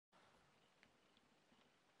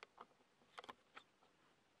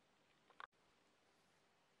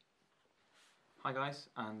Hi guys,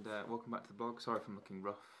 and welcome back to the blog. Sorry if I'm looking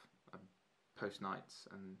rough. Post nights,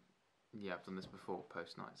 and yeah, I've done this before,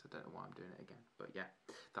 post nights. I don't know why I'm doing it again, but yeah,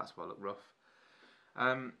 that's why I look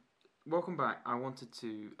rough. Welcome back. I wanted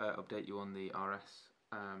to update you on the RS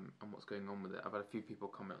and what's going on with it. I've had a few people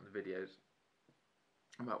comment on the videos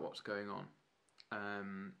about what's going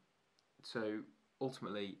on. So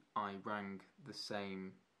ultimately, I rang the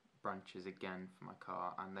same branches again for my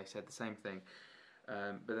car, and they said the same thing.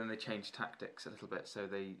 But then they changed tactics a little bit. So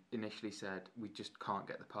they initially said, we just can't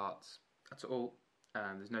get the parts at all.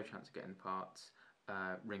 There's no chance of getting the parts.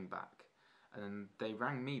 Ring back. And then they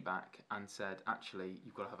rang me back and said, actually,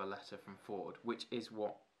 you've got to have a letter from Ford, which is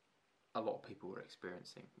what a lot of people were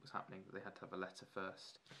experiencing was happening. They had to have a letter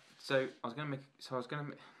first. So I was going to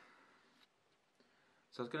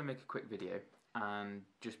make a quick video and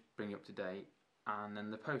just bring you up to date. And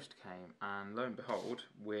then the post came, and lo and behold,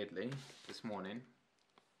 weirdly, this morning,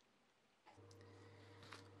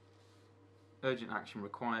 urgent action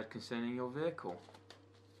required concerning your vehicle.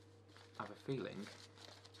 I have a feeling,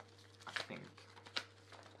 I think,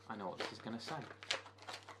 I know what this is going to say.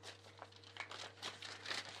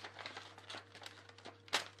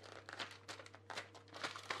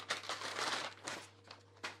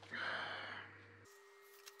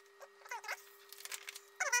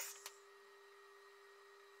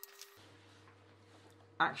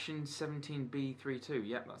 Action 17B32,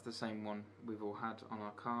 yep, that's the same one we've all had on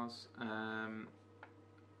our cars.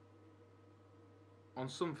 On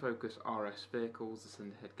some Focus RS vehicles, the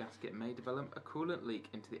cylinder head gasket may develop a coolant leak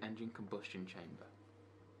into the engine combustion chamber.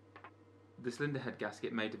 The cylinder head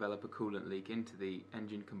gasket may develop a coolant leak into the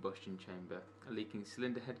engine combustion chamber. A leaking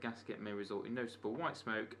cylinder head gasket may result in noticeable white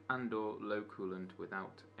smoke and/or low coolant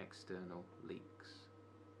without external leaks.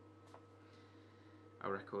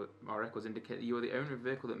 Our records indicate that you are the owner of a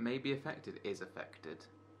vehicle that may be affected, is affected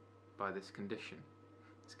by this condition.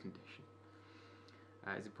 It's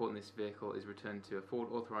important this vehicle is returned to a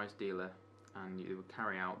Ford authorised dealer, and you will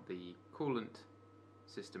carry out the coolant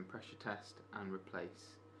system pressure test and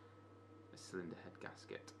replace a cylinder head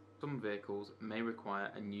gasket. Some vehicles may require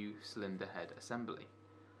a new cylinder head assembly.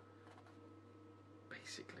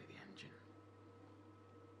 Basically the engine.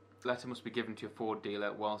 The letter must be given to your Ford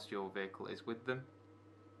dealer whilst your vehicle is with them.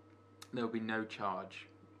 There will be no charge,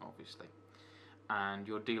 obviously, and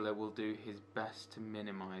your dealer will do his best to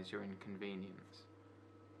minimise your inconvenience.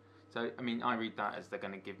 So, I mean, I read that as they're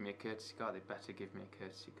going to give me a courtesy car. They better give me a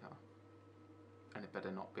courtesy car, and it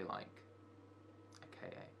better not be like a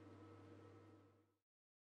KA.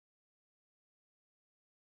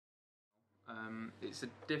 It's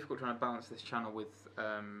difficult trying to balance this channel with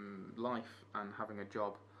life and having a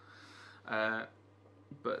job.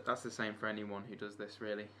 But that's the same for anyone who does this,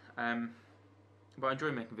 really. But I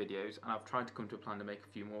enjoy making videos, and I've tried to come to a plan to make a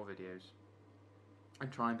few more videos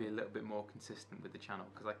and try and be a little bit more consistent with the channel,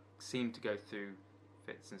 because I seem to go through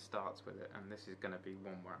fits and starts with it, and this is going to be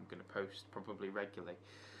one where I'm going to post probably regularly.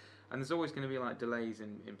 And there's always going to be like delays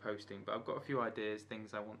in posting, but I've got a few ideas,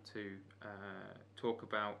 things I want to talk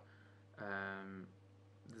about.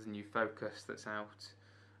 There's a new Focus that's out.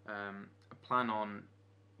 I plan on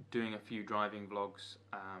doing a few driving vlogs.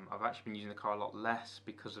 I've actually been using the car a lot less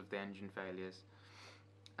because of the engine failures,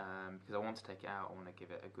 because I want to take it out, I want to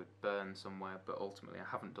give it a good burn somewhere, but ultimately I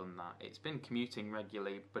haven't done that. It's been commuting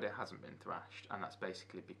regularly, but it hasn't been thrashed, and that's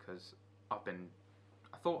basically because I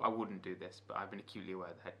thought I wouldn't do this, but I've been acutely aware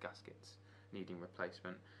of the head gaskets needing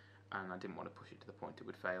replacement, and I didn't want to push it to the point it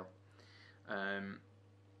would fail.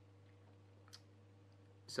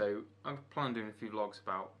 So I plan on doing a few vlogs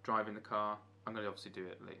about driving the car. I'm going to obviously do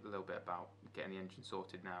it a little bit about getting the engine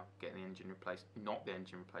sorted now, getting the engine replaced, not the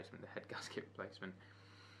engine replacement, the head gasket replacement.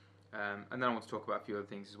 And then I want to talk about a few other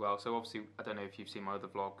things as well. So obviously, I don't know if you've seen my other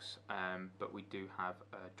vlogs, but we do have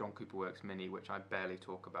a John Cooper Works Mini, which I barely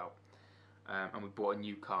talk about. And we bought a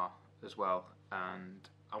new car as well, and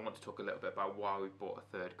I want to talk a little bit about why we bought a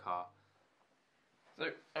third car.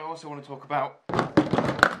 So I also want to talk about...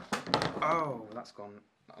 Oh, that's gone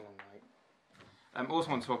a long way. I also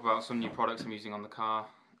want to talk about some new products I'm using on the car.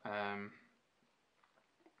 I've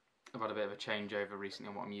had a bit of a changeover recently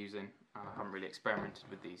on what I'm using, and I haven't really experimented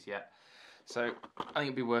with these yet. So I think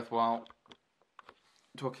it'd be worthwhile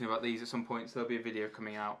talking about these at some point. So there'll be a video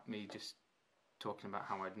coming out, me just talking about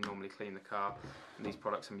how I'd normally clean the car, and these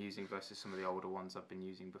products I'm using versus some of the older ones I've been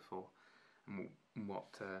using before, and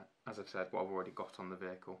what, as I've said, what I've already got on the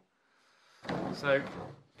vehicle. So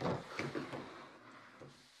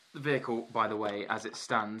the vehicle, by the way, as it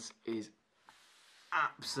stands, is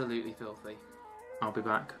absolutely filthy. I'll be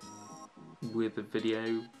back with a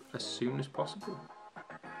video as soon as possible.